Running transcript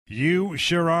You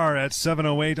sure are at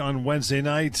 7:08 on Wednesday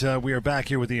night. We are back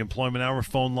here with the Employment Hour.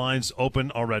 Phone lines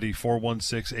open already,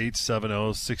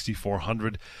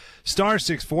 416-870-6400. Star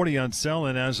 640 on cell,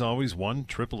 and as always,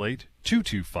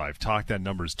 1-888-225-TALK. That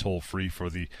number is toll-free for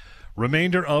the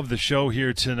remainder of the show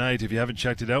here tonight. If you haven't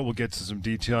checked it out, we'll get to some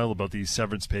detail about the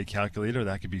severance pay calculator.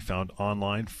 That can be found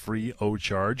online, free of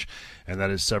charge, and that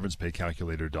is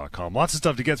severancepaycalculator.com. Lots of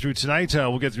stuff to get through tonight.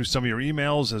 We'll get through some of your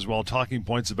emails as well, talking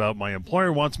points about my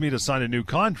employer wants me to sign a new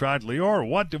contract. Lior,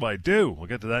 what do I do? We'll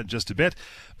get to that in just a bit.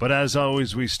 But as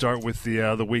always, we start with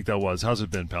the week that was. How's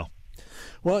it been, pal?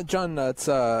 Well, John, it's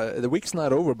the week's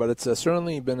not over, but it's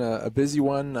certainly been a busy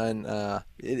one, and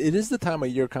it is the time of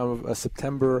year, kind of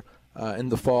September, in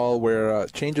the fall, where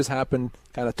changes happen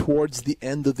kind of towards the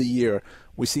end of the year.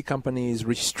 We see companies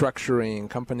restructuring,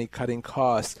 company cutting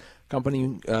costs,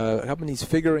 companies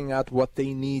figuring out what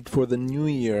they need for the new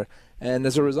year. And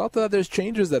as a result of that, there's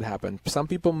changes that happen. Some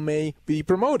people may be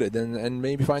promoted and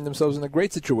maybe find themselves in a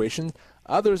great situation.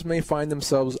 Others may find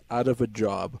themselves out of a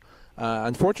job.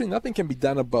 Unfortunately, nothing can be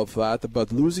done about that,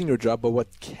 about losing your job, but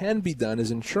what can be done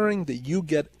is ensuring that you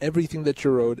get everything that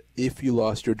you're owed if you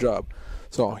lost your job.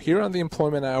 So here on the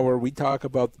Employment Hour, we talk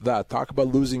about that, talk about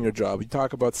losing your job. We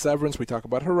talk about severance, we talk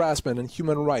about harassment and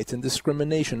human rights and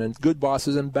discrimination and good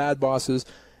bosses and bad bosses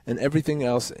and everything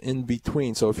else in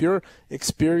between. So if you're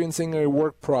experiencing a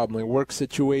work problem, a work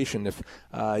situation, if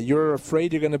you're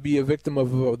afraid you're going to be a victim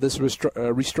of this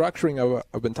restructuring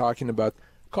I've been talking about,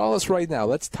 call us right now.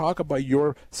 Let's talk about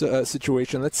your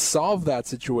situation. Let's solve that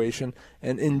situation.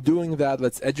 And in doing that,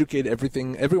 let's educate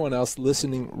everyone else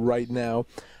listening right now.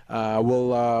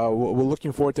 We're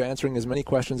looking forward to answering as many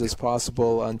questions as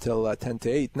possible until 10 to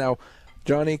 8. Now,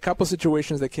 Johnny, a couple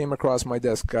situations that came across my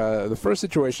desk. The first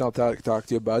situation I'll talk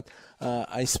to you about,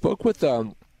 I spoke with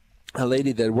a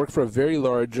lady that worked for a very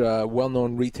large,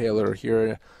 well-known retailer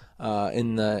here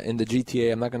in the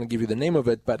GTA. I'm not going to give you the name of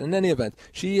it, but in any event,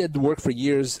 she had worked for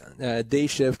years, day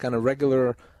shift, kind of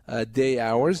regular day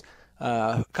hours.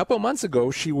 A couple of months ago,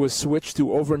 she was switched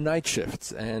to overnight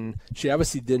shifts, and she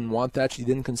obviously didn't want that. She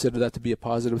didn't consider that to be a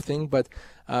positive thing, but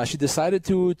she decided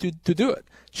to do it.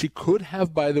 She could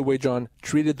have, by the way, John,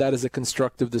 treated that as a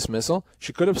constructive dismissal.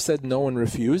 She could have said no and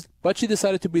refused, but she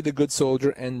decided to be the good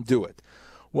soldier and do it.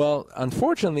 Well,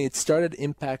 unfortunately, it started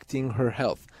impacting her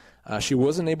health. She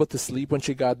wasn't able to sleep when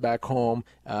she got back home.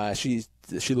 She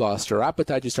lost her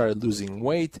appetite. She started losing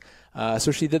weight.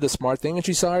 So she did the smart thing, and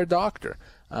she saw her doctor.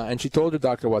 And she told her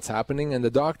doctor what's happening, and the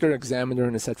doctor examined her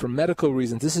and said, for medical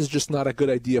reasons, this is just not a good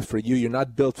idea for you. You're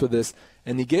not built for this.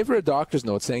 And he gave her a doctor's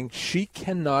note saying she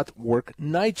cannot work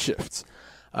night shifts.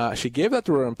 She gave that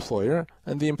to her employer,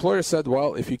 and the employer said,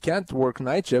 well, if you can't work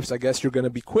night shifts, I guess you're going to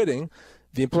be quitting.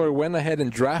 The employer went ahead and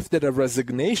drafted a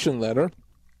resignation letter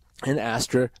and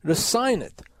asked her to sign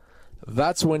it.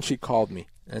 That's when she called me.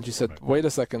 And she said, wait a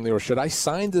second, Leo, should I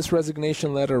sign this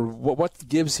resignation letter? What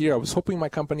gives here? I was hoping my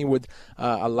company would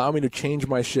allow me to change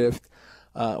my shift.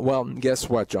 Well, guess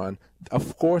what, John?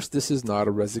 Of course, this is not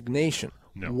a resignation.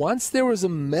 No. Once there was a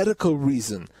medical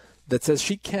reason that says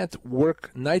she can't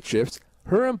work night shifts,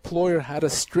 her employer had a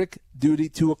strict duty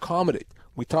to accommodate.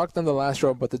 We talked on the last show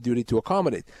about the duty to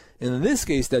accommodate. In this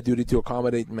case, that duty to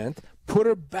accommodate meant put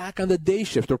her back on the day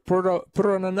shift or put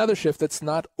her on another shift that's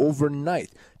not overnight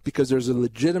because there's a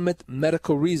legitimate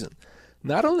medical reason.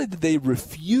 Not only did they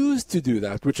refuse to do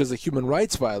that, which is a human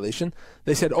rights violation,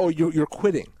 they said, oh, you're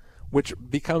quitting, which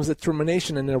becomes a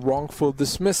termination and a wrongful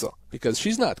dismissal because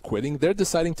she's not quitting. They're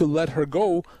deciding to let her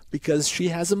go because she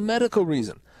has a medical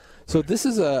reason. So this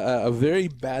is a very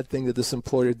bad thing that this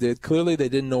employer did. Clearly, they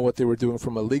didn't know what they were doing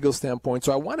from a legal standpoint.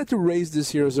 So I wanted to raise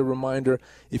this here as a reminder.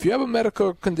 If you have a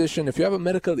medical condition, if you have a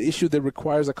medical issue that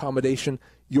requires accommodation,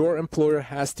 your employer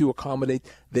has to accommodate.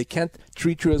 They can't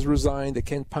treat you as resigned. They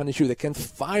can't punish you. They can't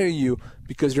fire you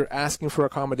because you're asking for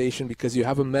accommodation because you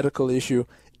have a medical issue.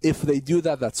 If they do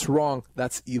that, that's wrong.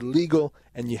 That's illegal,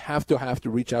 and you have to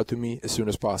reach out to me as soon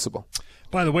as possible.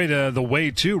 By the way, the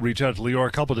way to reach out to Lior,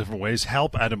 a couple different ways.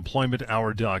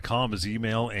 help@employmenthour.com is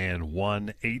email, and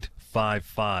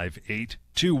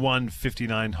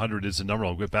 1-855-821-5900 is the number.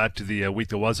 I'll get back to the week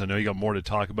that was. I know you got more to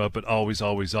talk about, but always,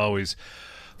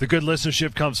 the good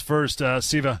listenership comes first.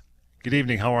 Siva, good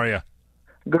evening. How are you?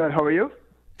 Good. How are you?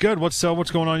 Good. What's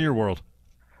going on in your world?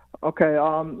 Okay.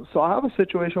 So I have a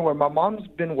situation where my mom's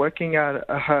been working at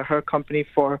her company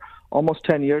for almost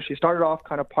 10 years. She started off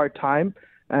kind of part-time,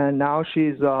 and now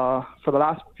she's, for the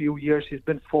last few years, she's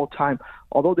been full-time.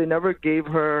 Although they never gave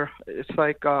her, it's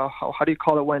like, how do you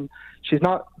call it when she's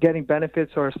not getting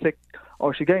benefits or sick,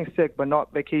 or she's getting sick, but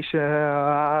not vacation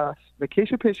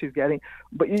pay she's getting.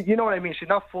 But you know what I mean? She's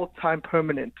not full-time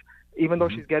permanent. even though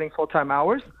she's getting full-time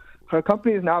hours. Her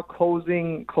company is now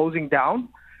closing down,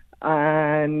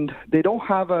 and they don't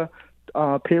have a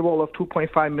payroll of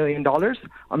 $2.5 million.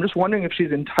 I'm just wondering if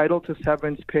she's entitled to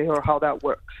severance pay or how that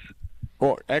works.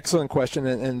 Oh, excellent question.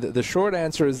 And the short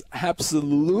answer is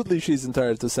absolutely she's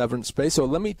entitled to severance pay. So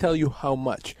let me tell you how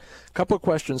much. A couple of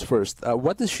questions first.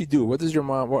 What does she do? What is your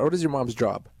mom's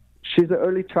job? She's an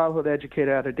early childhood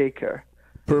educator at a daycare.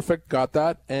 Perfect. Got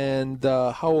that. And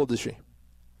how old is she?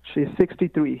 She's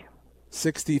 63.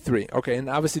 63. Okay. And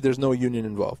obviously there's no union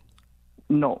involved.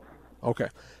 No. Okay.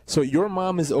 So your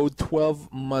mom is owed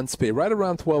 12 months pay. Right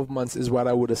around 12 months is what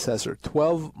I would assess her.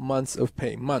 12 months of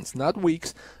pay. Months, not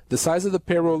weeks. The size of the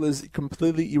payroll is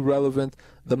completely irrelevant.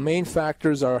 The main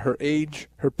factors are her age,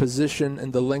 her position,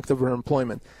 and the length of her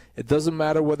employment. It doesn't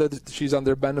matter whether she's on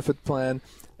their benefit plan.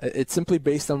 It's simply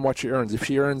based on what she earns. If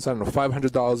she earns, I don't know,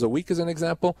 $500 a week as an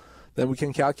example, then we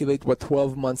can calculate what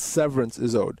 12 months severance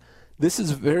is owed. This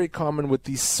is very common with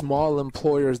these small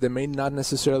employers. They may not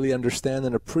necessarily understand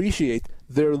and appreciate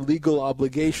their legal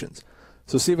obligations.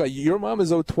 So, Siva, your mom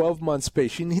is owed 12 months pay.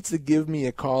 She needs to give me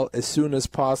a call as soon as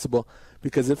possible,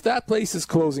 because if that place is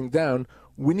closing down,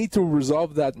 we need to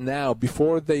resolve that now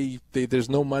before there's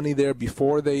no money there,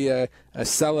 before they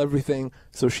sell everything.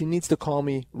 So she needs to call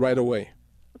me right away.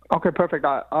 Okay, perfect.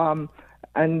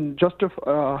 And just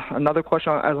another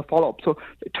question as a follow-up. So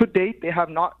to date, they have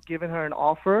not given her an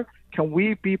offer. Can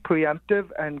we be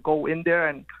preemptive and go in there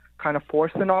and kind of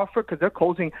force an offer? Because they're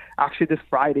closing actually this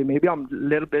Friday. Maybe I'm a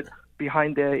little bit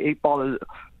behind the 8 ball,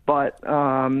 but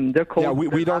they're closing. Yeah,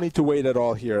 we don't need to wait at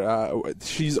all here.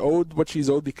 She's owed what she's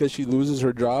owed because she loses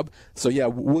her job. So yeah,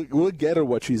 we'll get her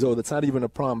what she's owed. It's not even a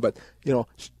problem. But you know,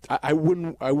 I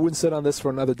wouldn't sit on this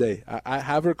for another day. I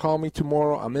have her call me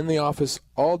tomorrow. I'm in the office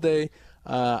all day.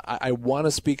 I want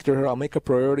to speak to her. I'll make a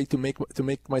priority to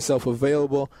make myself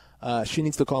available. She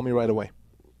needs to call me right away.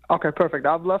 Okay, perfect.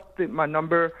 I've left my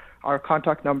number, our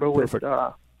contact number with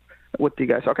you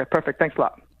guys. Okay, perfect. Thanks a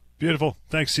lot. Beautiful.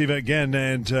 Thanks, Siva, again.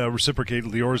 And reciprocate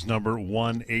Lior's number,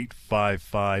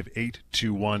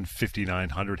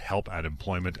 1-855-821-5900,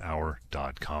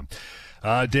 help@employmenthour.com.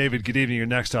 David, good evening. You're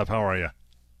next up. How are you?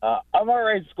 I'm all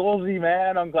right, Scholesy,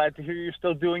 man. I'm glad to hear you're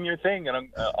still doing your thing, and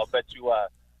I'll bet you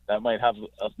that might have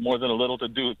more than a little to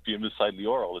do with being beside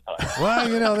Lior all the time. Well,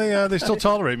 you know, they still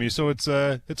tolerate me, so it's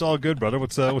all good, brother.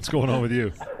 What's going on with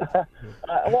you?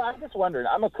 Well, I'm just wondering.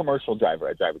 I'm a commercial driver.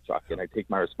 I drive a truck, and I take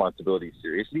my responsibilities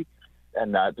seriously.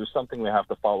 And there's something we have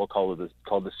to follow called the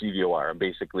CVOR. And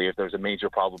basically, if there's a major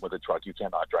problem with a truck, you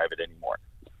cannot drive it anymore.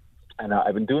 And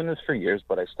I've been doing this for years,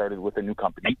 but I started with a new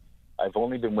company. I've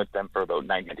only been with them for about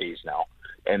 90 days now.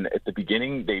 And at the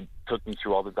beginning, they took me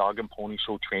through all the dog and pony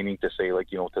show training to say,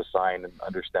 like, you know, to sign and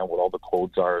understand what all the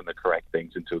codes are and the correct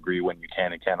things, and to agree when you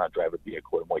can and cannot drive a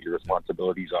vehicle and what your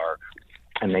responsibilities are.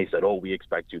 And they said, we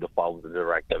expect you to follow the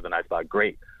directive. And I thought,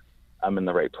 great, I'm in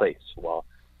the right place. Well,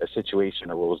 a situation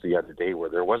arose the other day where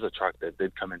there was a truck that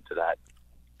did come into that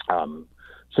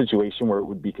situation where it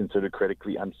would be considered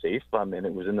critically unsafe. And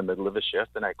it was in the middle of a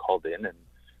shift, and I called in, and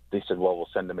they said, well, we'll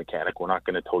send a mechanic. We're not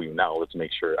going to tow you now. Let's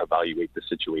make sure, evaluate the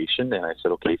situation. And I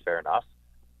said, okay, fair enough.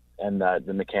 And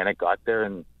the mechanic got there,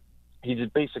 and he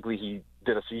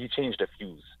changed a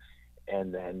fuse.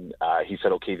 And then he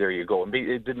said, okay, there you go. And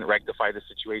it didn't rectify the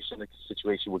situation. The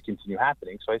situation would continue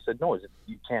happening. So I said, no,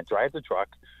 you can't drive the truck.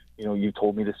 You know, you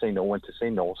told me to say no, when to say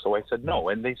no. So I said no.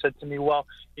 And they said to me, well,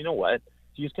 you know what?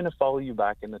 He's going to follow you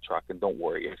back in the truck, and don't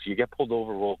worry. If you get pulled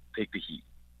over, we'll take the heat.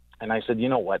 And I said, you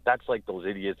know what? That's like those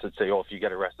idiots that say, if you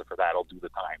get arrested for that, I'll do the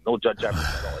time. No judge ever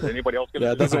said, is anybody else going to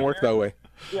do it doesn't work that way.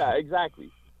 Yeah,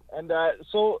 exactly. And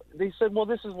so they said, well,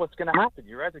 this is what's going to happen.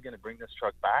 You're either going to bring this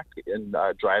truck back and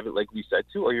drive it like we said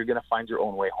to, or you're going to find your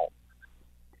own way home.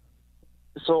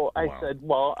 So I said,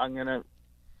 well, I'm going to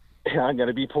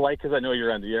be polite because I know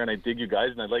you're on the air and I dig you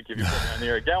guys, and I'd like you to put me on the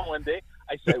air again one day.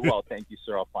 I said, well, thank you,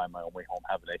 sir. I'll find my own way home.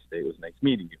 Have a nice day. It was nice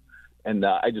meeting you. And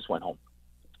I just went home.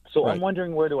 So right. I'm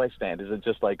wondering, where do I stand? Is it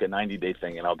just like a 90-day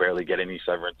thing and I'll barely get any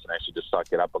severance and I should just suck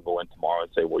it up and go in tomorrow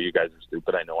and say, well, you guys are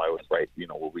stupid. I know I was right. You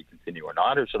know, will we continue or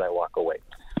not, or should I walk away?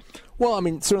 Well, I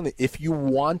mean, certainly if you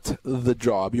want the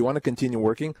job, you want to continue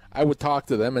working, I would talk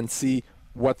to them and see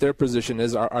what their position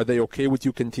is. Are they okay with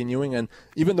you continuing? And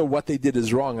even though what they did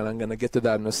is wrong, and I'm going to get to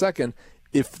that in a second,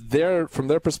 if from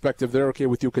their perspective, they're okay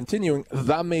with you continuing,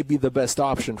 that may be the best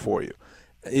option for you.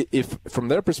 If from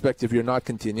their perspective you're not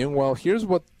continuing, well, here's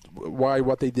why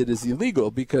what they did is illegal.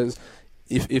 Because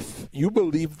if you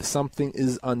believe something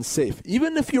is unsafe,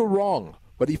 even if you're wrong,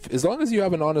 but as long as you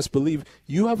have an honest belief,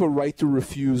 you have a right to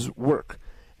refuse work.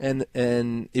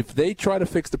 And if they try to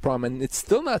fix the problem and it's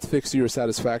still not fixed to your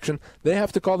satisfaction, they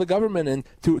have to call the government in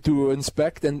to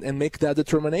inspect and make that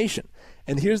determination.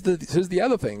 And here's the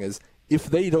other thing is, if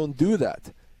they don't do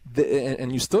that,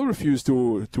 and you still refuse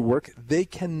to work, they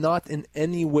cannot in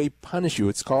any way punish you.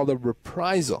 It's called a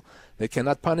reprisal. They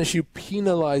cannot punish you,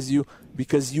 penalize you,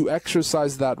 because you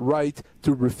exercise that right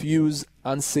to refuse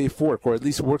unsafe work, or at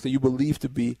least work that you believe to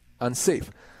be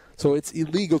unsafe. So it's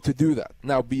illegal to do that.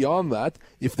 Now, beyond that,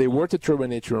 if they were to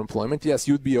terminate your employment, yes,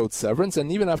 you'd be owed severance,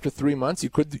 and even after 3 months, you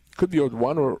could be owed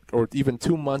 1 or even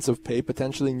 2 months of pay,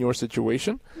 potentially, in your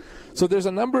situation. So there's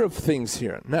a number of things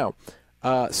here. Now,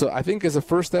 so I think as a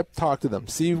first step, talk to them.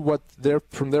 See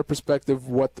from their perspective,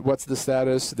 what's the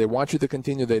status. They want you to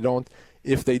continue, they don't.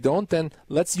 If they don't, then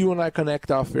let's you and I connect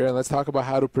off air and let's talk about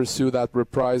how to pursue that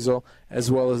reprisal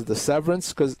as well as the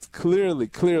severance, because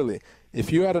clearly,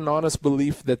 if you had an honest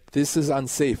belief that this is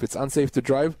unsafe, it's unsafe to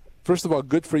drive, first of all,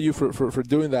 good for you for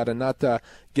doing that and not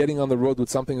getting on the road with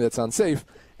something that's unsafe.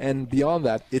 And beyond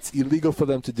that, it's illegal for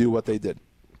them to do what they did.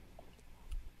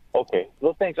 Okay.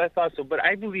 Well, thanks. I thought so. But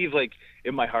I believe, like,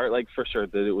 in my heart, like, for sure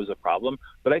that it was a problem.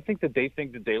 But I think that they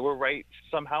were right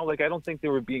somehow. Like, I don't think they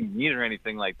were being mean or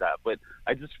anything like that. But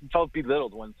I just felt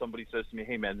belittled when somebody says to me,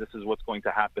 hey, man, this is what's going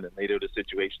to happen, and laid out a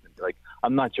situation. And like,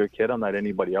 I'm not your kid. I'm not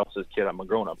anybody else's kid. I'm a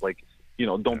grown-up. Like,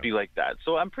 don't be like that.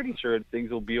 So I'm pretty sure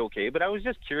things will be okay. But I was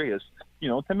just curious,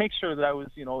 to make sure that I was,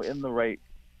 in the right,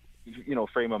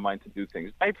 frame of mind to do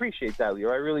things. I appreciate that, Leo.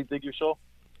 I really dig your show.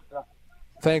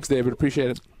 Thanks, David. Appreciate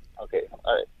it. Okay.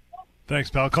 All right.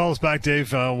 Thanks, pal. Call us back,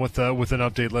 Dave, with an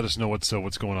update. Let us know what's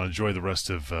going on. Enjoy the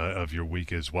rest of your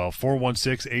week as well.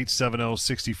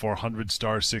 416-870-6400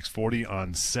 star 640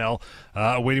 on cell.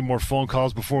 Awaiting more phone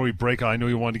calls before we break. I know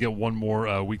you wanted to get one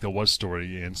more Week That Was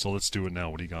story in, so let's do it now.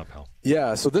 What do you got, pal?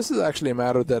 Yeah, so this is actually a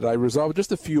matter that I resolved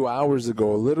just a few hours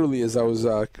ago, literally as I was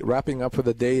wrapping up for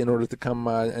the day in order to come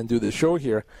and do the show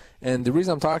here. And the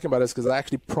reason I'm talking about it is because I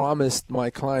actually promised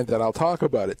my client that I'll talk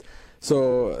about it.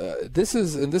 So this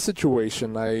is in this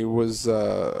situation. I was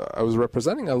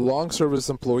representing a long service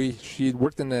employee. She had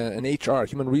worked in an HR,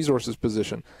 human resources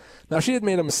position. Now, she had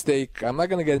made a mistake. I'm not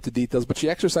going to get into details, but she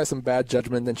exercised some bad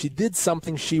judgment, and she did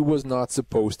something she was not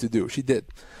supposed to do. She did.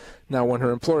 Now, when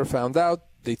her employer found out,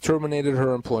 they terminated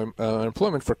her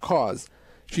employment for cause.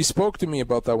 She spoke to me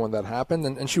about that when that happened,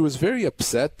 and she was very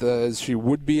upset, as she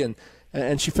would be,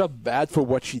 and she felt bad for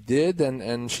what she did,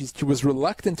 and she was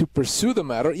reluctant to pursue the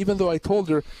matter, even though I told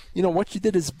her, what you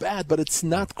did is bad, but it's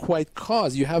not quite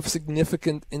cause. You have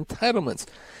significant entitlements.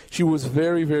 She was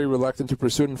very, very reluctant to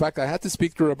pursue it. In fact, I had to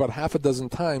speak to her about half a dozen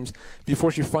times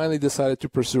before she finally decided to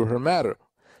pursue her matter.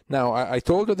 Now, I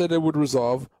told her that it would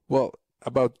resolve. Well,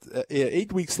 about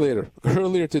 8 weeks later,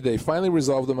 earlier today, finally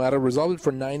resolved the matter, resolved it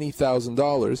for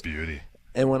 $90,000. Beauty.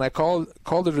 And when I called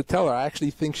her to tell her, I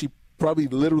actually think she probably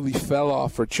literally fell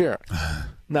off her chair.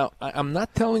 Now, I'm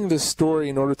not telling this story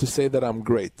in order to say that I'm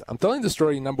great. I'm telling the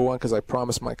story, number one, because I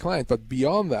promised my client, but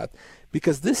beyond that,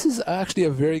 because this is actually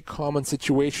a very common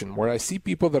situation where I see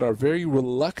people that are very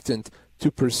reluctant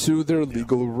to pursue their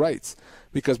legal rights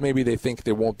because maybe they think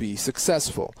they won't be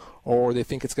successful, or they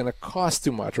think it's going to cost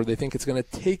too much, or they think it's going to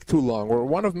take too long, or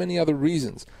one of many other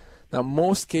reasons. Now,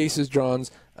 most cases, Johns,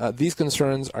 these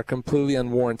concerns are completely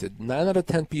unwarranted. 9 out of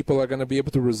 10 people are going to be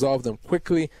able to resolve them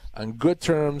quickly, on good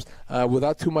terms,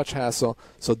 without too much hassle.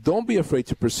 So don't be afraid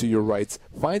to pursue your rights.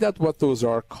 Find out what those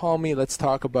are. Call me. Let's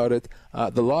talk about it.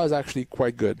 The law is actually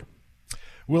quite good.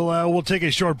 We'll take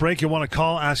a short break. You want to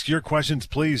call, ask your questions,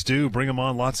 please do. Bring them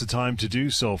on. Lots of time to do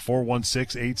so.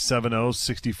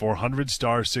 416-870-6400,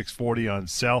 star 640 on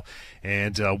cell,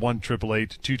 and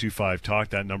 1-888-225-TALK.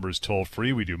 That number is toll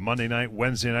free. We do Monday night,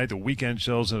 Wednesday night, the weekend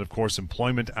shows, and, of course,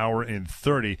 Employment Hour in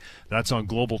 30. That's on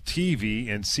Global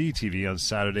TV and CTV on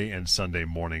Saturday and Sunday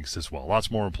mornings as well. Lots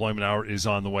more Employment Hour is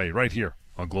on the way right here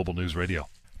on Global News Radio.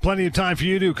 Plenty of time for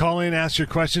you to call in, ask your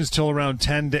questions till around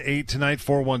 10 to 8 tonight.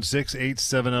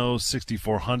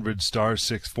 416-870-6400, star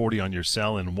 640 on your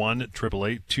cell, and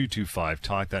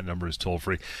 1-888-225-TALK. That number is toll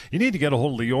free. You need to get a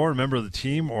hold of Lior, a member of the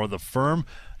team or the firm.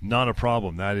 Not a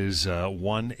problem. That is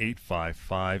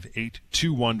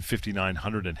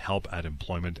 1-855-821-5900 and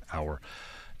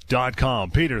help@employmenthour.com.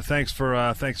 Peter, thanks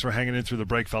for hanging in through the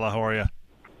break, fella. How are you?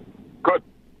 Good.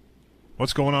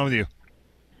 What's going on with you?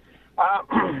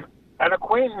 An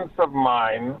acquaintance of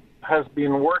mine has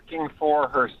been working for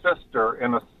her sister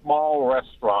in a small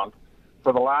restaurant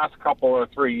for the last couple or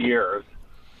 3 years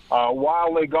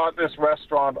while they got this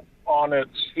restaurant on its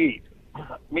feet.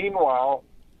 Meanwhile,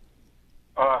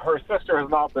 her sister has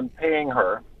not been paying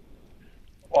her,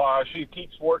 she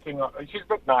keeps working on, she's a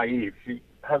bit naive. She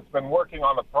has been working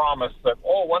on the promise that,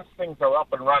 once things are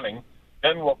up and running,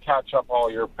 then we'll catch up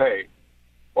all your pay.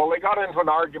 Well, they got into an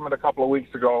argument a couple of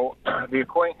weeks ago. The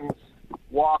acquaintance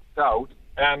walked out,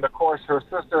 and of course her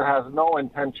sister has no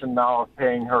intention now of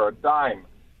paying her a dime.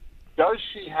 Does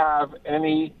she have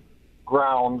any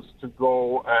grounds to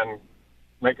go and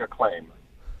make a claim?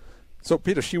 So,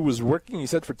 Peter, she was working, you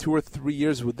said, for 2 or 3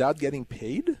 years without getting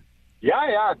paid?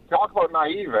 Yeah. Talk about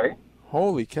naive, eh?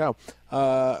 Holy cow.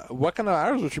 What kind of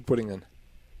hours was she putting in?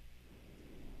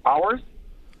 Hours?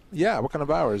 Yeah, what kind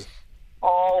of hours?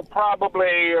 Oh,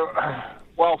 probably,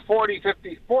 40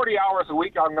 hours a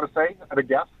week, I'm going to say, at a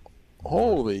guess.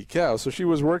 Holy cow. So she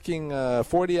was working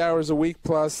 40 hours a week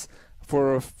plus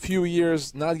for a few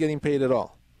years, not getting paid at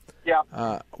all. Yeah.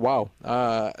 Wow.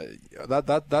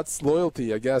 That's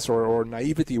loyalty, I guess, or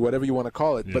naivety, whatever you want to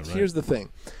call it. Yeah, but right. here's the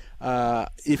thing.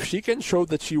 If she can show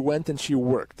that she went and she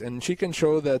worked, and she can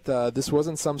show that this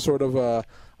wasn't some sort of a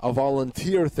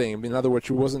volunteer thing, in other words,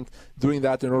 she wasn't doing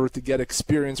that in order to get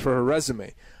experience for her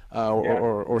resume,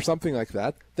 or something like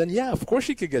that, then yeah, of course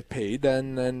she could get paid,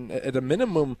 and at a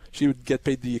minimum she would get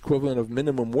paid the equivalent of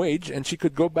minimum wage, and she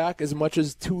could go back as much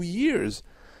as 2 years.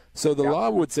 So the law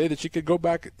would say that she could go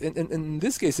back, in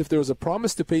this case, if there was a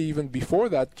promise to pay even before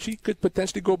that, she could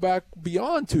potentially go back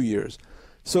beyond 2 years.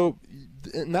 So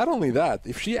not only that,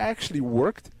 if she actually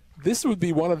worked, this would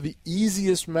be one of the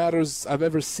easiest matters I've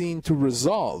ever seen to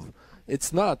resolve.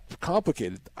 It's not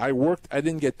complicated. I worked, I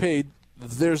didn't get paid,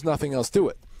 there's nothing else to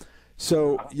it.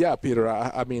 So, yeah, Peter,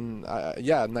 I mean,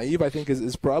 naive I think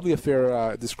is probably a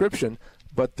fair description,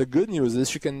 but the good news is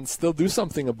she can still do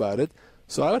something about it.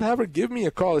 So I would have her give me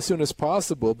a call as soon as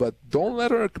possible, but don't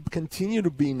let her continue to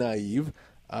be naive.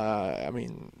 I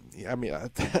mean, I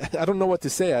don't know what to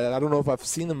say. I don't know if I've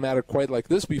seen a matter quite like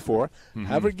this before. Mm-hmm.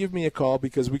 Have her give me a call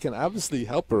because we can obviously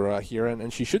help her here,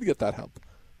 and she should get that help.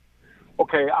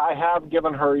 Okay, I have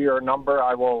given her your number.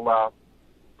 I will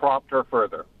prompt her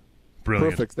further.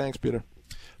 Brilliant. Perfect. Thanks, Peter.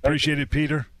 Appreciate it,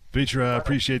 Peter. Peter,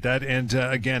 appreciate that. And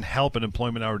again,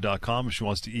 help@employmenthour.com if she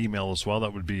wants to email as well.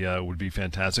 That would be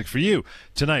fantastic for you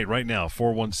tonight, right now.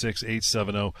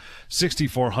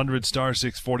 416-870-6400 star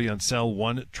 640 on cell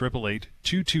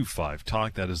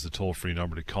 1-888-225-TALK. That is the toll-free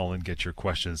number to call and get your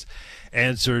questions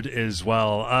answered as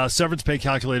well.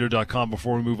 SeverancePayCalculator.com.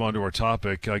 Before we move on to our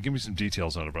topic, give me some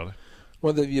details on it, brother.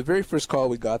 Well, the very first call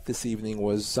we got this evening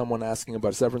was someone asking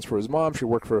about severance for his mom. She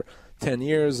worked for 10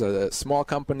 years, a small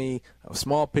company, a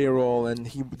small payroll, and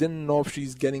he didn't know if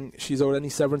she's owed any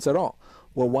severance at all.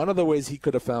 Well, one of the ways he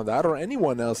could have found out, or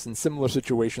anyone else in similar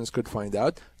situations could find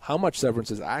out, how much severance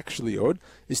is actually owed,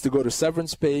 is to go to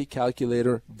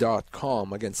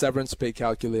severancepaycalculator.com. Again,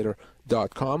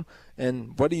 severancepaycalculator.com.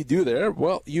 And what do you do there?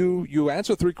 Well, you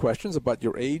answer 3 questions about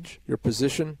your age, your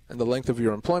position, and the length of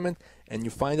your employment, and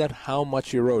you find out how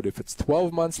much you're owed. If it's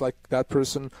 12 months like that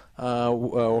person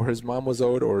or his mom was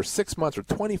owed, or 6 months, or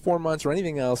 24 months, or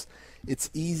anything else,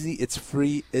 it's easy, it's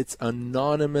free, it's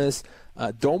anonymous.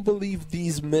 Don't believe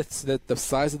these myths that the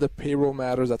size of the payroll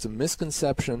matters. That's a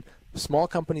misconception. Small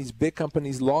companies, big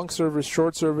companies, long service,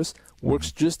 short service,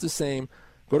 works just the same.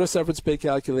 Go to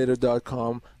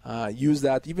severancepaycalculator.com. Use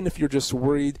that. Even if you're just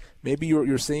worried, maybe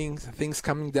you're seeing things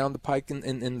coming down the pike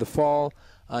in the fall,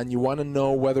 and you want to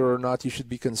know whether or not you should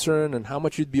be concerned and how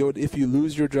much you'd be owed if you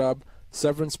lose your job,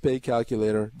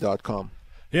 severancepaycalculator.com.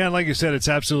 Yeah, and like you said, it's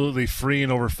absolutely free,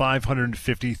 and over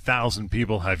 550,000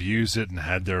 people have used it and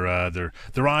had their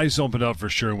eyes opened up for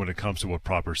sure when it comes to what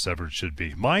proper severance should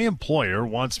be. My employer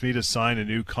wants me to sign a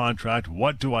new contract.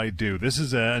 What do I do? This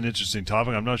is an interesting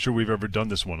topic. I'm not sure we've ever done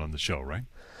this one on the show, right?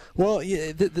 Well,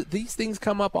 yeah, these things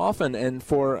come up often, and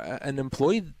for an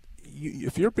employee,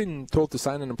 if you're being told to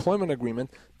sign an employment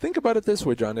agreement, think about it this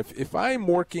way, John. If I'm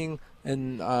working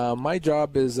and my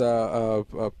job is a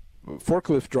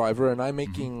forklift driver and I'm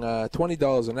making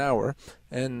 $20 an hour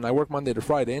and I work Monday to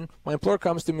Friday, and my employer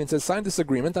comes to me and says, sign this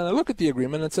agreement, and I look at the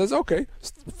agreement and it says, okay,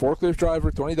 forklift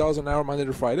driver, $20 an hour Monday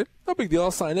to Friday, no big deal,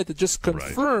 I'll sign it. It just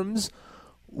confirms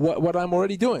what I'm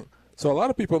already doing. So a lot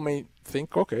of people may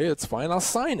think, okay, it's fine, I'll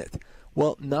sign it.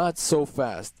 Well, not so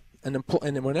fast. And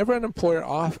whenever an employer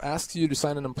asks you to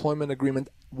sign an employment agreement,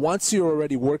 once you're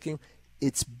already working,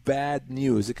 it's bad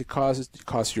news. It could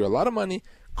cost you a lot of money,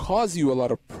 cause you a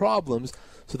lot of problems.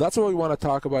 So that's what we want to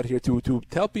talk about here, to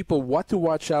tell people what to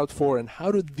watch out for and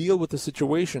how to deal with the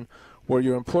situation where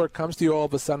your employer comes to you all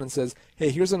of a sudden and says, hey,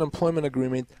 here's an employment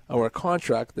agreement or a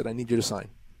contract that I need you to sign.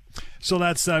 So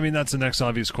that's the next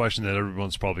obvious question that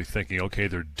everyone's probably thinking, okay,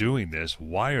 they're doing this.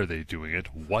 Why are they doing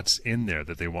it? What's in there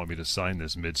that they want me to sign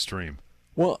this midstream?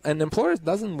 Well, an employer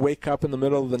doesn't wake up in the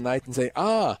middle of the night and say,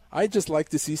 I just like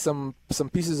to see some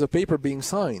pieces of paper being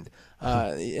signed.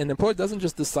 An employer doesn't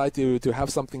just decide to have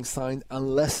something signed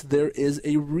unless there is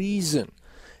a reason.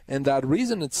 And that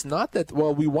reason, it's not that,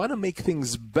 well, we want to make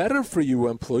things better for you,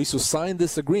 employee, so sign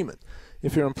this agreement.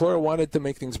 If your employer wanted to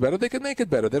make things better, they could make it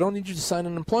better. They don't need you to sign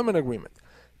an employment agreement.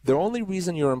 The only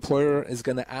reason your employer is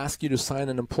going to ask you to sign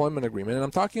an employment agreement, and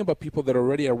I'm talking about people that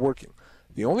already are working,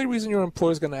 the only reason your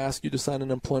employer is going to ask you to sign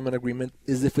an employment agreement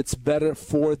is if it's better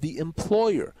for the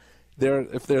employer.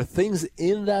 If there are things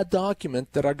in that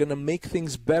document that are going to make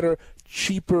things better,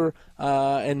 cheaper,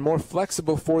 and more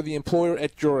flexible for the employer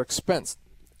at your expense.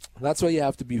 That's why you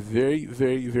have to be very,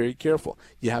 very, very careful.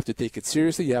 You have to take it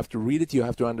seriously. You have to read it. You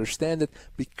have to understand it,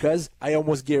 because I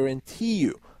almost guarantee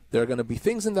you there are going to be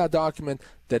things in that document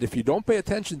that if you don't pay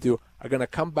attention to are going to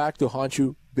come back to haunt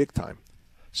you big time.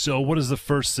 So what is the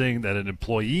first thing that an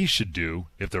employee should do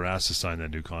if they're asked to sign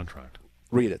that new contract?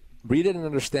 Read it. Read it and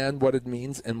understand what it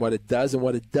means and what it does and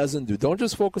what it doesn't do. Don't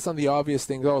just focus on the obvious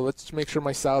things. Oh, let's make sure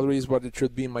my salary is what it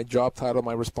should be, my job title,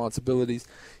 my responsibilities.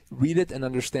 Read it and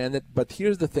understand it. But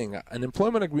here's the thing. An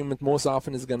employment agreement most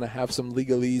often is going to have some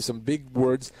legalese, some big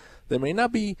words that may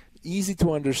not be easy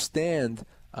to understand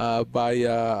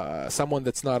by someone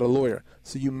that's not a lawyer.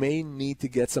 So you may need to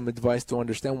get some advice to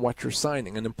understand what you're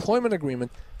signing. An employment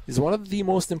agreement is one of the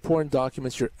most important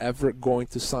documents you're ever going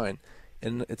to sign.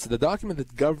 And it's the document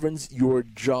that governs your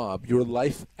job, your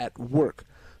life at work.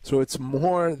 So it's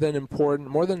more than important,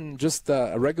 more than just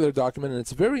a regular document, and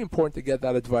it's very important to get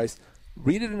that advice.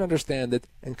 Read it and understand it,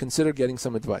 and consider getting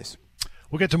some advice.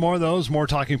 We'll get to more of those, more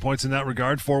talking points in that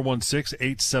regard.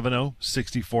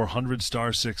 416-870-6400,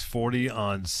 star 640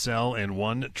 on cell, and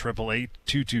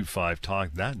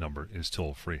 1-888-225-TALK. That number is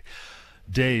toll free.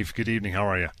 Dave, good evening. How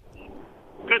are you?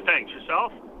 Good, thanks.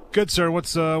 Yourself? Good, sir.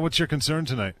 What's your concern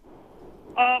tonight?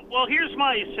 Well, here's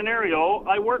my scenario.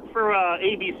 I work for a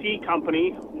ABC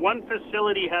company. One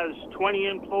facility has 20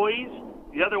 employees.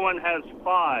 The other one has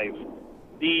 5.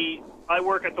 I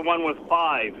work at the one with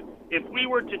 5. If we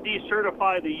were to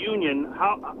decertify the union,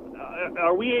 how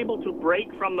are we able to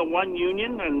break from the one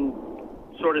union and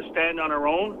sort of stand on our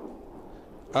own?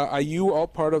 Are you all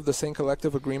part of the same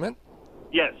collective agreement?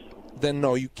 Yes. Then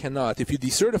no, you cannot. If you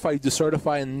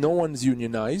decertify and no one's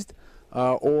unionized,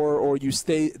 or you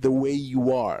stay the way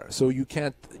you are. So you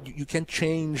can't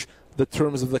change the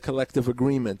terms of the collective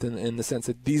agreement in the sense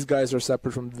that these guys are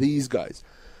separate from these guys.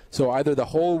 So either the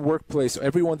whole workplace,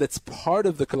 everyone that's part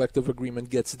of the collective agreement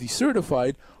gets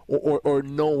decertified, or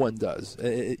no one does.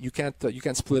 You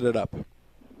can't split it up.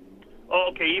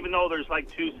 Oh, okay, even though there's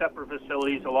like 2 separate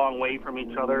facilities a long way from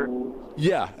each other?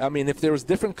 Yeah, I mean, if there's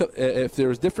different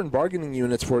bargaining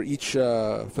units for each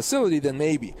facility, then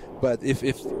maybe. But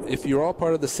if you're all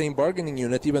part of the same bargaining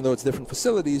unit, even though it's different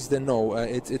facilities, then no,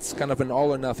 it's kind of an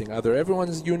all or nothing. Either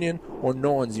everyone's union or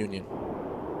no one's union.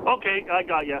 Okay, I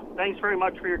got you. Thanks very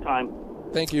much for your time.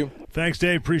 Thank you. Thanks,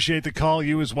 Dave. Appreciate the call.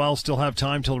 You as well. Still have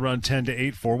time till around 10 to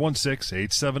 8.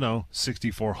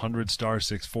 416-870-6400, star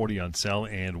 640 on cell,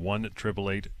 and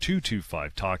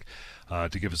 1-888-225-TALK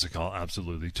to give us a call.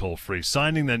 Absolutely toll free.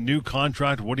 Signing that new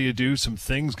contract, what do you do? Some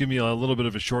things. Give me a little bit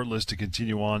of a short list to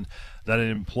continue on that an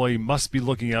employee must be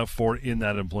looking out for in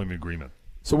that employment agreement.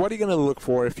 So what are you going to look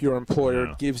for if your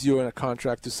employer gives you a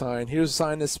contract to sign? Here's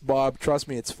sign this, Bob. Trust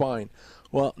me, it's fine.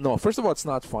 Well, no, first of all, it's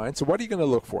not fine. So what are you going to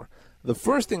look for? The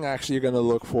first thing actually you're going to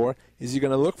look for is you're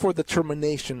going to look for the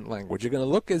termination language. You're going to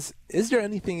look is there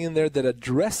anything in there that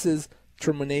addresses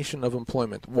termination of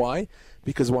employment? Why?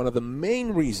 Because one of the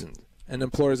main reasons an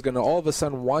employer is going to all of a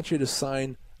sudden want you to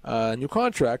sign a new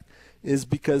contract is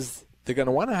because they're going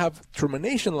to want to have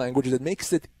termination language that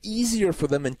makes it easier for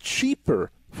them and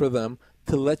cheaper for them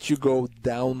to let you go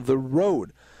down the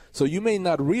road. So you may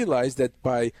not realize that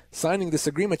by signing this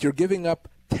agreement, you're giving up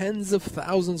tens of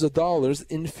thousands of dollars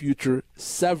in future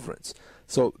severance.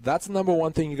 So that's the number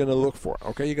one thing you're going to look for.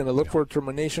 Okay, you're going to look for a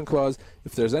termination clause.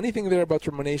 If there's anything there about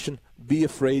termination, be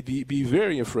afraid, be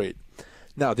very afraid.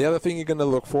 Now, the other thing you're going to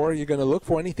look for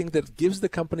anything that gives the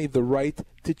company the right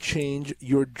to change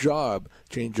your job,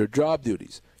 change your job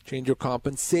duties, change your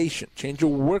compensation, change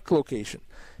your work location.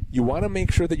 You want to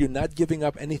make sure that you're not giving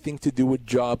up anything to do with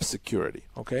job security,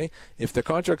 okay? If the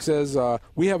contract says,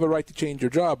 we have a right to change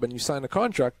your job, and you sign a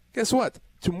contract, guess what?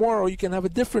 Tomorrow you can have a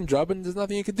different job, and there's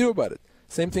nothing you can do about it.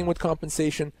 Same thing with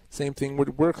compensation, same thing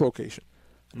with work location.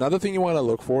 Another thing you want to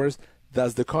look for is,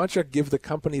 does the contract give the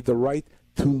company the right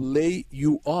to lay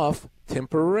you off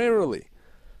temporarily?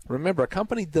 Remember, a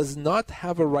company does not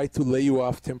have a right to lay you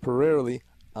off temporarily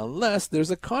unless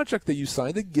there's a contract that you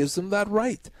sign that gives them that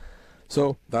right.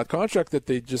 So that contract that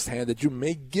they just handed you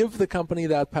may give the company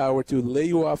that power to lay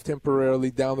you off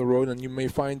temporarily down the road, and you may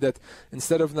find that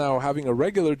instead of now having a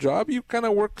regular job, you kind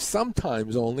of work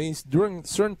sometimes only during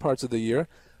certain parts of the year.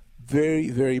 Very,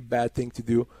 very bad thing to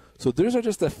do. So those are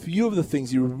just a few of the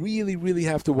things you really, really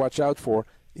have to watch out for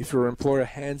if your employer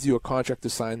hands you a contract to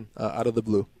sign out of the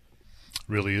blue.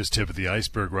 Really is tip of the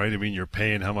iceberg, right? I mean, you're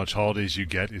paying how much holidays you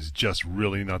get is just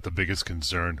really not the biggest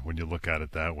concern when you look at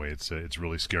it that way. It's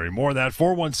really scary. More of that,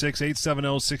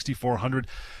 416-870-6400,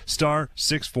 star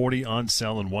 640 on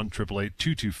cell and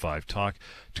 1-888-225-TALK.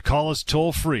 To call us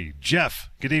toll free. Jeff,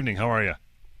 good evening. How are you?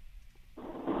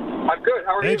 I'm good.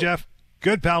 How are you? Hey, Jeff.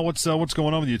 Good, pal. What's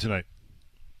going on with you tonight?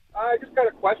 I just got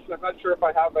a question. I'm not sure if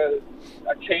I have a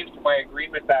change to my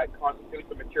agreement that constitutes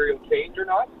a material change or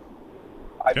not.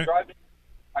 Okay.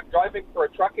 I'm driving for a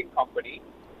trucking company,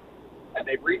 and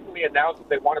they've recently announced that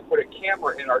they want to put a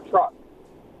camera in our truck.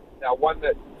 Now, one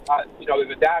that, there's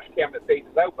a dash cam that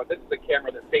faces out, but this is a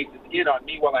camera that faces in on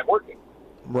me while I'm working.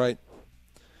 Right.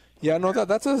 Yeah, no,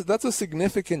 that's a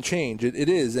significant change. It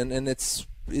is, and it's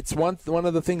one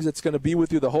of the things that's going to be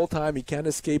with you the whole time. You can't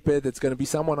escape it. It's going to be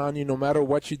someone on you no matter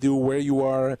what you do, where you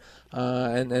are,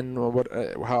 and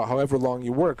however long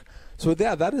you work. So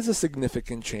yeah, that is a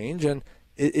significant change, and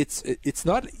it's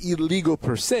not illegal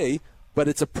per se, but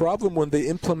it's a problem when they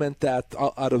implement that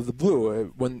out of the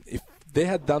blue. If they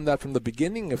had done that from the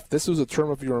beginning, if this was a term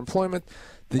of your employment,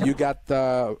 that you got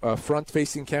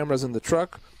front-facing cameras in the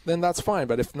truck, then that's fine.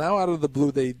 But if now out of the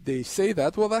blue they say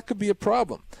that, well, that could be a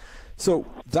problem. So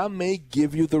that may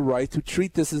give you the right to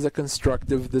treat this as a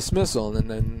constructive dismissal.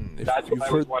 And then if that's you've what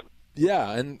heard, I was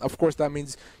yeah, and of course that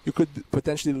means you could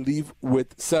potentially leave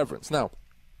with severance. Now,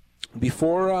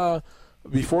 before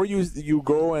you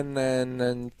go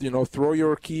and throw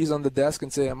your keys on the desk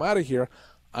and say I'm out of here,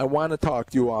 I want to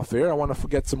talk to you off air. I want to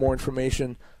get some more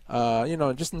information.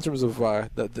 Just in terms of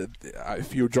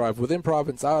if you drive within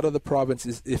province, out of the province,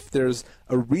 if there's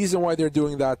a reason why they're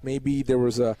doing that. Maybe there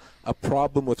was a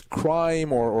problem with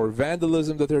crime or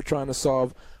vandalism that they're trying to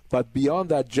solve. But beyond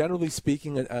that, generally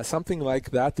speaking, something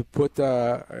like that, to put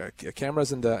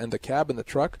cameras in the cab in the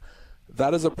truck,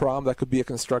 that is a problem. That could be a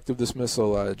constructive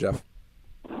dismissal, Jeff.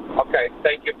 Okay,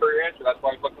 thank you for your answer. That's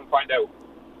what I was looking to find out.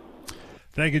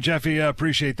 Thank you, Jeffy.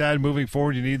 Appreciate that. Moving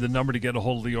forward, you need the number to get a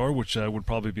hold of Lior, which would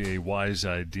probably be a wise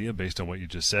idea based on what you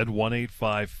just said.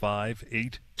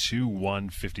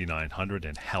 1-855-821-5900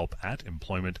 and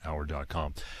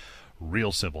help@employmenthour.com.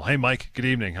 Real simple. Hey, Mike. Good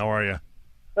evening. How are you?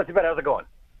 Not too bad. How's it going?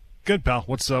 Good, pal.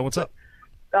 What's up?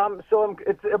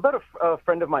 It's about a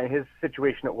friend of mine, his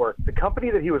situation at work. The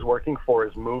company that he was working for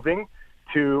is moving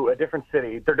to a different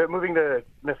city. They're moving to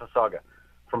Mississauga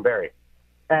from Barrie.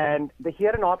 And he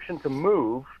had an option to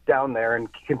move down there and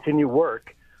continue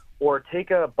work or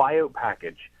take a buyout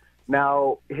package.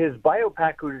 Now, his buyout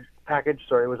package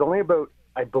was only about,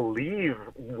 I believe,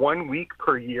 1 week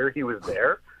per year he was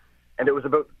there. And it was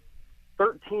about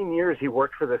 13 years he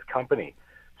worked for this company.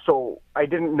 So I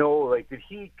didn't know, did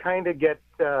he kind of get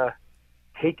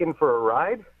taken for a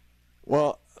ride?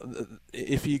 Well,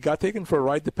 if he got taken for a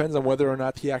ride, depends on whether or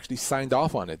not he actually signed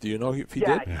off on it. Do you know if he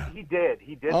did? Yeah, he did.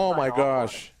 He did. Oh my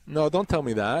gosh! No, don't tell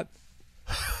me that.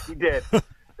 He did.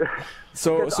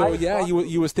 So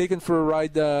he was taken for a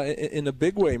ride in a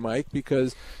big way, Mike.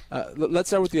 Because let's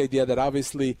start with the idea that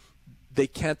obviously they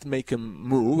can't make him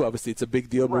move. Obviously, it's a big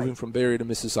deal moving from Barrie to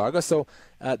Mississauga. So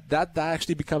that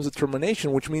actually becomes a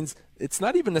termination, which means it's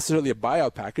not even necessarily a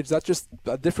buyout package. That's just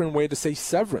a different way to say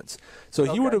severance. So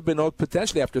he would have been owed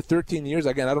potentially after 13 years.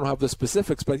 Again, I don't have the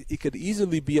specifics, but it could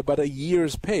easily be about a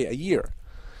year's pay, a year.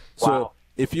 So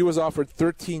if he was offered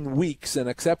 13 weeks and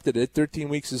accepted it, 13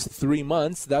 weeks is 3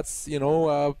 months. That's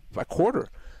a quarter.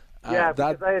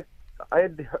 Because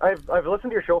I've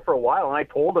listened to your show for a while, and I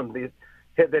told him that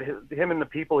him and the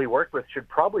people he worked with should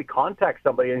probably contact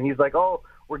somebody, and he's like, "Oh,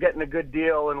 we're getting a good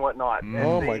deal and whatnot."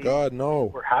 And my God,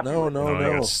 no! No!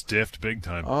 I got stiffed big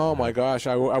time. Oh my gosh!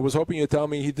 I was hoping you'd tell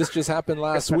me this just happened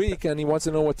last week, and he wants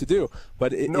to know what to do.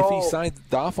 But if he signed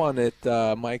off on it,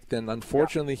 Mike, then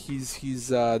unfortunately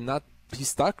he's not. He's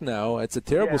stuck now. It's a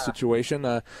terrible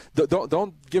situation.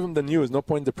 Don't give him the news. No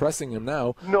point depressing him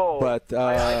now. No, but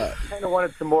I kind of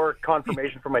wanted some more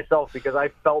confirmation for myself because I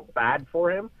felt bad for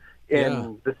him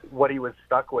in what he was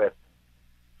stuck with.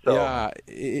 So,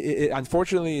 yeah,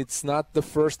 unfortunately, it's not the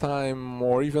first time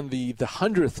or even the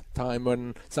 100th time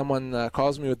when someone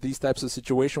calls me with these types of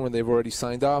situation when they've already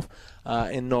signed off.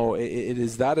 And no, it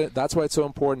is that. That's why it's so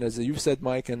important, as you've said,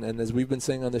 Mike, and as we've been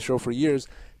saying on the show for years,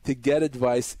 to get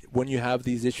advice when you have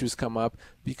these issues come up,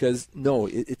 because no,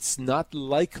 it's not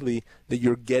likely that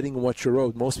you're getting what you're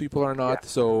owed. Most people are not,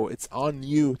 so it's on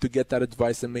you to get that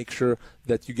advice and make sure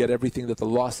that you get everything that the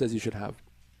law says you should have.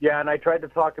 Yeah, and I tried to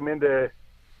talk him into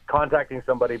contacting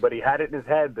somebody, but he had it in his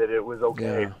head that it was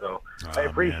okay. Yeah. So I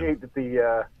appreciate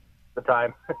the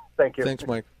time. Thank you. Thanks,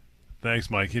 Mike.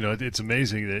 Thanks, Mike. You know, it's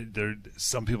amazing that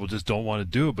some people just don't want to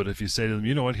do it, but if you say to them,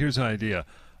 you know what, here's an idea.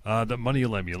 The money you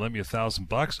lend me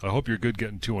 $1,000. I hope you're good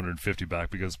getting $250 back,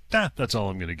 because that's all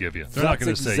I'm going to give you. They're not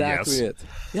going to say yes. It.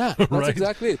 Yeah, that's Right?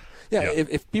 exactly it. Yeah,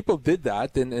 if people did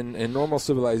that in normal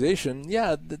civilization,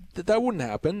 that wouldn't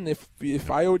happen. If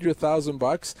I owed you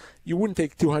 $1,000, you wouldn't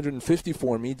take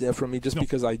 $250 from me just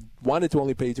because I wanted to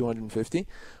only pay $250.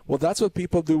 Well, that's what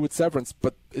people do with severance,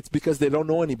 but it's because they don't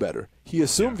know any better. He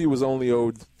assumed he was only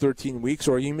owed 13 weeks,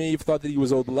 or he may have thought that he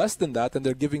was owed less than that, and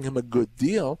they're giving him a good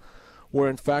deal, where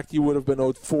in fact you would have been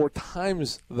owed 4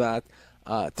 times that.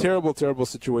 Terrible, terrible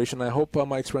situation. I hope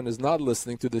Mike's friend is not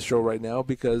listening to this show right now,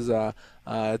 because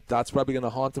that's probably going to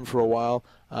haunt him for a while.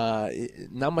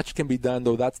 Not much can be done,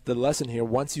 though. That's the lesson here.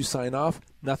 Once you sign off,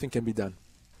 nothing can be done.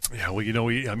 Yeah, well,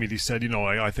 he said,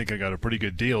 I think I got a pretty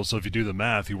good deal. So if you do the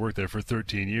math, he worked there for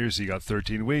 13 years. He got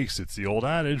 13 weeks. It's the old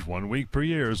adage, 1 week per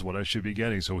year is what I should be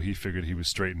getting. So he figured he was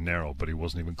straight and narrow, but he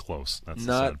wasn't even close. That's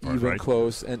the sad part, even right?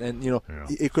 close. And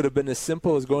it could have been as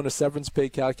simple as going to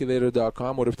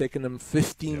severancepaycalculator.com. Would have taken him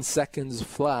 15 seconds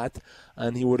flat,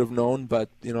 and he would have known.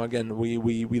 But, again, we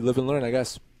live and learn, I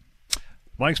guess.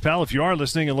 Mike's pal, if you are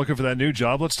listening and looking for that new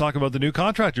job, let's talk about the new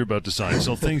contract you're about to sign.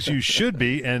 So things you should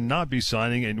be and not be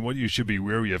signing, and what you should be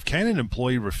wary of. Can an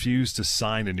employee refuse to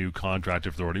sign a new contract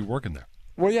if they're already working there?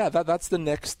 Well, yeah, that's the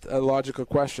next logical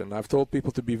question. I've told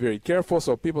people to be very careful.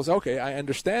 So people say, okay, I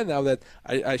understand now that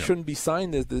I shouldn't be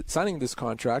signing this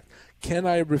contract. Can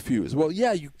I refuse? Well,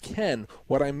 yeah, you can.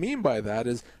 What I mean by that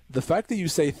is the fact that you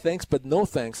say thanks but no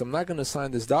thanks, I'm not going to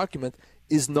sign this document,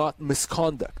 is not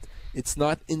misconduct. It's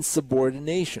not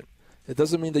insubordination. It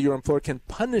doesn't mean that your employer can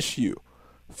punish you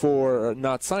for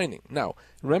not signing. Now,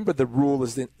 remember, the rule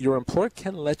is that your employer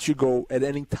can let you go at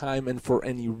any time and for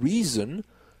any reason,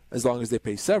 as long as they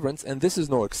pay severance, and this is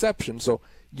no exception. So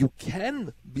you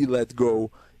can be let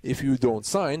go if you don't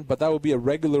sign, but that would be a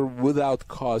regular without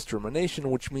cause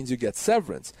termination, which means you get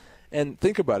severance. And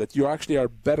think about it, you actually are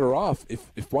better off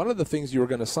if one of the things you're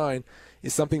going to sign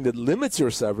is something that limits your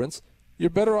severance. You're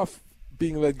better off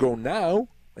being let go now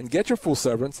and get your full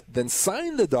severance, then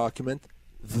sign the document,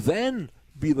 then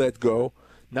be let go.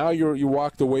 Now you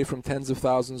walked away from tens of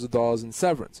thousands of dollars in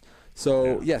severance.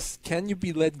 So yes, can you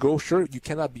be let go? Sure, you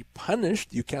cannot be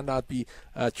punished. You cannot be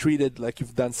treated like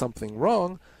you've done something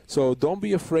wrong. So don't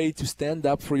be afraid to stand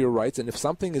up for your rights. And if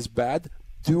something is bad,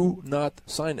 do not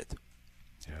sign it.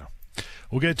 Yeah.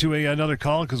 We'll get to another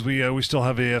call because we still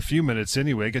have a few minutes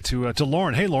anyway. Get to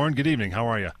Lauren. Hey, Lauren. Good evening. How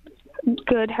are you?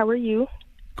 Good. How are you?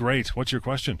 Great. What's your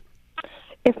question?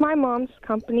 If my mom's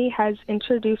company has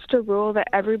introduced a rule that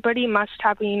everybody must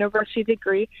have a university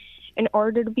degree in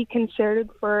order to be considered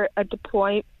for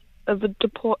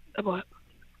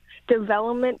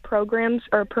development programs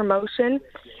or promotion,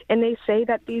 and they say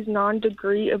that these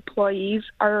non-degree employees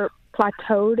are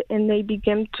plateaued and they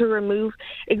begin to remove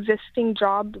existing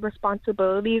job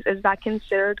responsibilities, is that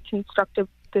considered constructive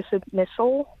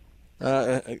dismissal?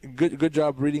 Good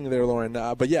job reading there, Lauren.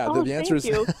 But yeah, the answer is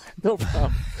no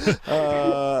problem.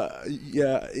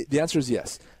 The answer is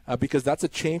yes, because that's a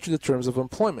change to the terms of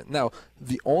employment. Now,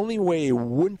 the only way it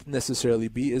wouldn't necessarily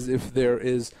be is if there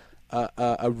is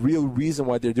a real reason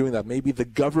why they're doing that. Maybe the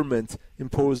government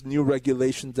imposed new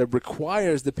regulations that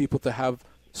requires the people to have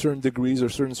certain degrees or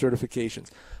certain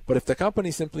certifications. But if the company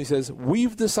simply says,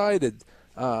 we've decided,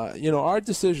 our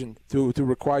decision to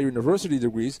require university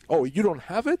degrees, oh, you don't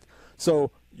have it?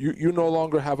 So you no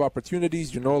longer have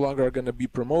opportunities. You no longer are going to be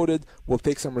promoted. We'll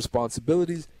take some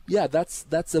responsibilities. Yeah, that's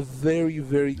a very,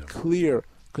 very clear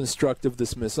constructive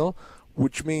dismissal,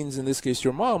 which means in this case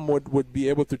your mom would be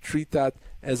able to treat that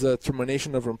as a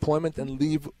termination of employment and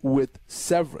leave with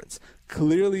severance.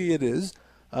 Clearly it is.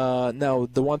 Now,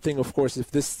 the one thing, of course,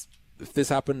 if this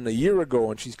happened a year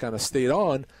ago and she's kind of stayed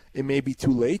on, it may be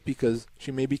too late because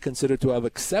she may be considered to have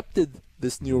accepted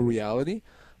this new reality.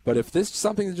 But if this is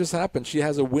something that just happened, she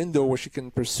has a window where she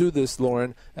can pursue this,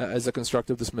 Lauren, as a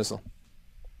constructive dismissal.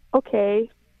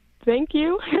 Okay. Thank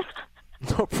you.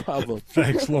 No problem.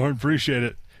 Thanks, Lauren. Appreciate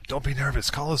it. Don't be nervous.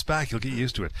 Call us back. You'll get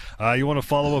used to it. You want to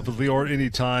follow up with Lior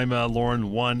anytime,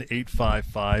 Lauren,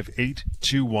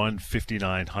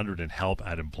 1-855-821-5900 and help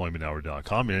at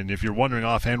employmenthour.com. And if you're wondering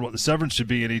offhand what the severance should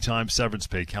be anytime,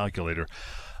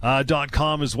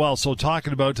 severancepaycalculator.com as well. So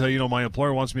talking about, my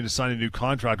employer wants me to sign a new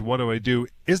contract. What do I do?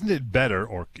 Isn't it better,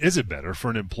 or is it better for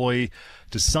an employee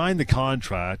to sign the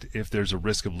contract if there's a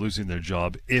risk of losing their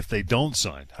job if they don't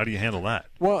sign? How do you handle that?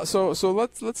 Well, so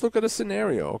let's look at a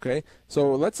scenario, okay?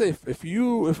 So let's say if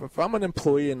I'm an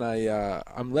employee and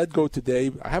I'm let go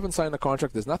today, I haven't signed a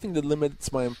contract. There's nothing that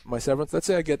limits my severance. Let's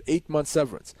say I get 8 months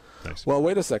severance. Nice. Well,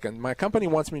 wait a second. My company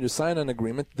wants me to sign an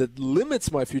agreement that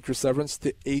limits my future severance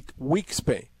to 8 weeks'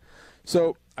 pay.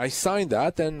 So I signed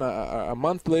that, and a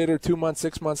month later, 2 months,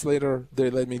 6 months later,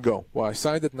 they let me go. Well, I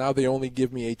signed it. Now they only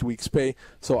give me 8 weeks' pay,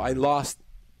 so I lost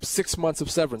 6 months of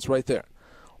severance right there.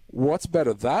 What's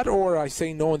better, that or I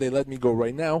say no and they let me go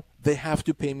right now? They have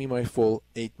to pay me my full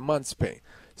 8 months' pay.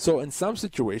 So in some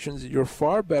situations, you're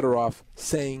far better off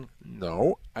saying,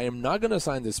 no, I am not going to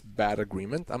sign this bad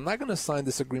agreement. I'm not going to sign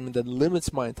this agreement that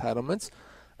limits my entitlements,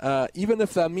 even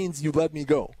if that means you let me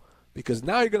go. Because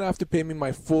now you're going to have to pay me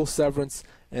my full severance,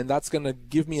 and that's going to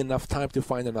give me enough time to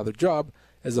find another job,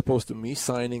 as opposed to me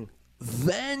signing,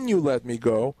 then you let me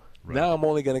go. Right. Now I'm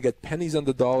only going to get pennies on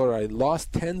the dollar. I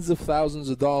lost tens of thousands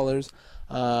of dollars,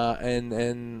 and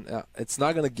it's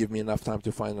not going to give me enough time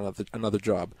to find another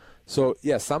job. So,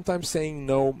 yeah, sometimes saying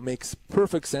no makes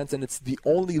perfect sense, and it's the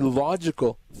only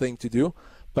logical thing to do.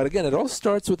 But again, it all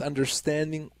starts with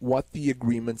understanding what the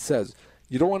agreement says.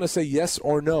 You don't want to say yes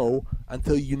or no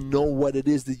until you know what it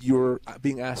is that you're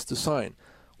being asked to sign.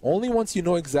 Only once you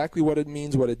know exactly what it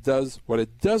means, what it does, what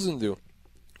it doesn't do,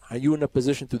 are you in a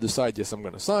position to decide, yes, I'm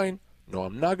going to sign, no,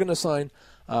 I'm not going to sign.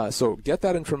 So get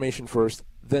that information first,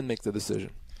 then make the decision.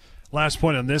 Last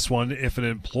point on this one, if an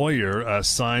employer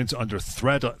signs under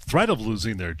threat of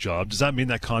losing their job, does that mean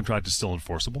that contract is still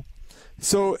enforceable?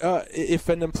 So if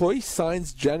an employee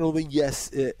signs, generally, yes,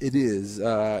 it is.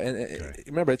 And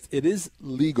remember, it is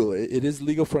legal. It is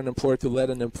legal for an employer to let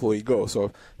an employee go.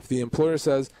 So if the employer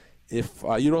says, if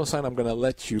you don't sign, I'm going to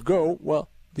let you go, well,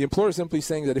 the employer is simply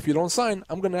saying that if you don't sign,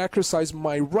 I'm going to exercise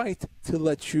my right to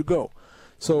let you go.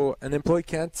 So an employee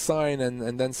can't sign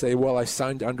and then say, well, I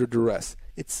signed under duress.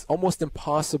 It's almost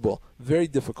impossible, very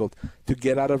difficult to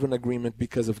get out of an agreement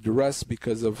because of duress,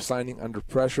 because of signing under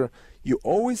pressure. You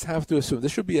always have to assume,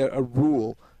 this should be a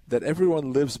rule that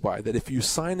everyone lives by, that if you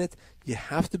sign it, you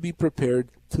have to be prepared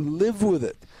to live with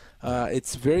it.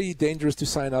 It's very dangerous to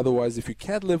sign otherwise. If you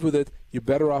can't live with it, you're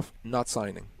better off not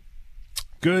signing.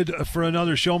 Good for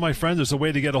another show, my friend. There's a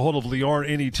way to get a hold of Lior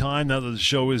anytime now that the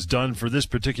show is done for this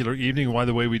particular evening. By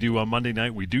the way, we do on Monday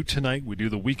night, we do tonight, we do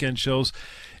the weekend shows.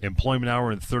 Employment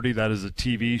Hour in 30, that is a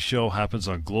TV show, happens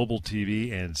on Global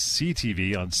TV and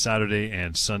CTV on Saturday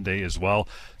and Sunday as well.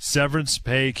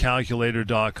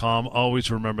 SeverancePayCalculator.com. Always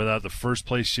remember that, the first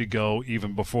place you go,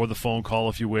 even before the phone call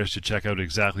if you wish, to check out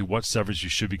exactly what severance you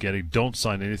should be getting. Don't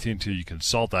sign anything until you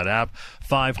consult that app.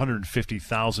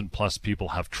 550,000 plus people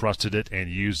have trusted it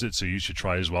and used it, so you should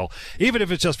try as well. Even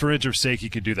if it's just for interest's sake, you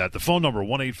can do that. The phone number,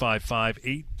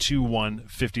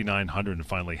 1-855-821-5900, and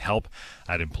finally help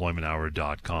at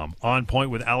employmenthour.com. On Point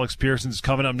with Alex Pearson is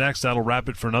coming up next. That'll wrap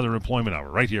it for another Employment Hour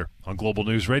right here on Global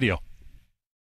News Radio.